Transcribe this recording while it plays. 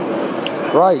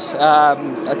Right,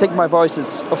 I think my voice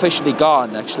is officially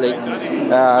gone, actually.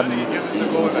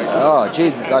 Oh,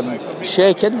 Jesus, I'm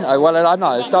shaking. I'm not.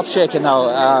 I'll stop shaking now.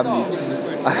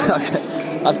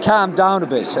 I've calmed down a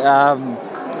bit.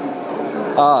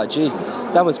 Jesus,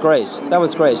 that was great.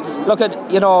 Look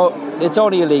it's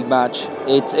only a league match.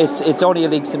 It's only a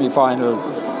league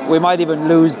semi-final. We might even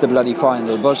lose the bloody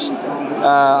final, but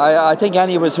I think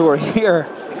any of us who are here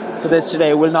for this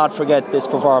today will not forget this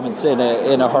performance in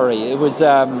a hurry. It was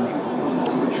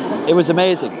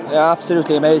amazing,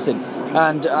 absolutely amazing.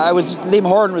 And Liam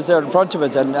Horan was there in front of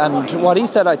us, and what he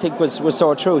said, I think, was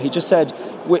so true. He just said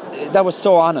that was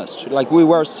so honest. Like, we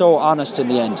were so honest in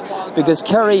the end, because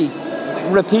Kerry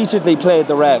repeatedly played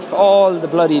the ref all the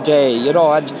bloody day, and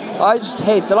I just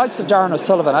hate the likes of Darren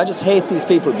O'Sullivan. I just hate these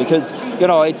people because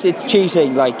it's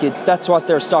cheating. Like, that's what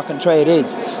their stock and trade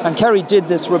is. And Kerry did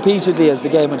this repeatedly as the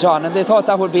game went on, and they thought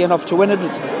that would be enough to win it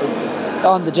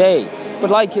on the day.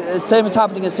 But same as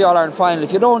happening as the All-Ireland final,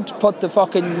 if you don't put the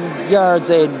fucking yards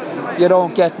in, you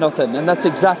don't get nothing. And that's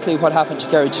exactly what happened to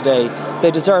Kerry today. They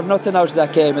deserved nothing out of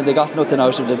that game, and they got nothing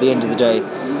out of it at the end of the day.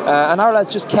 And our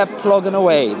lads just kept plugging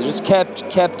away. They just kept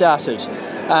at it.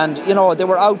 And, they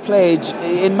were outplayed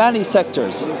in many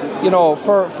sectors,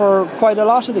 for quite a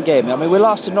lot of the game. I mean, we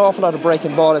lost an awful lot of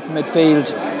breaking ball at the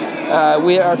midfield.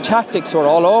 Our tactics were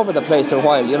all over the place for a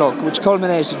while, which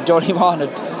culminated in Tony Vaughan,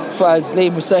 as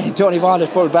Liam was saying, Tony Vaughan at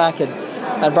full back and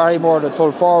Barry Moore at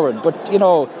full forward. But,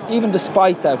 even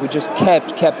despite that, we just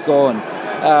kept going.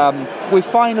 We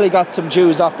finally got some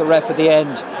dues off the ref at the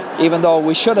end, even though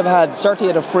we should have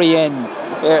certainly had a free in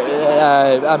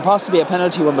and possibly a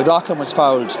penalty when McLaughlin was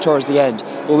fouled towards the end.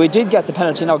 But we did get the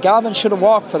penalty. Now, Gavin should have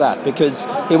walked for that, because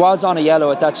he was on a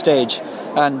yellow at that stage,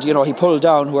 and he pulled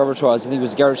down whoever it was. I think it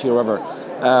was Gertie or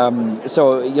whoever.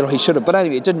 So he should have, but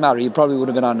anyway, it didn't matter. He probably would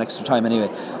have been on extra time anyway.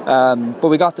 But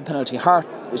we got the penalty. Hart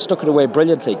stuck it away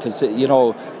brilliantly, because a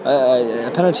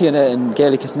penalty in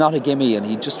Gaelic is not a gimme, and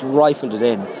he just rifled it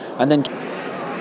in. And then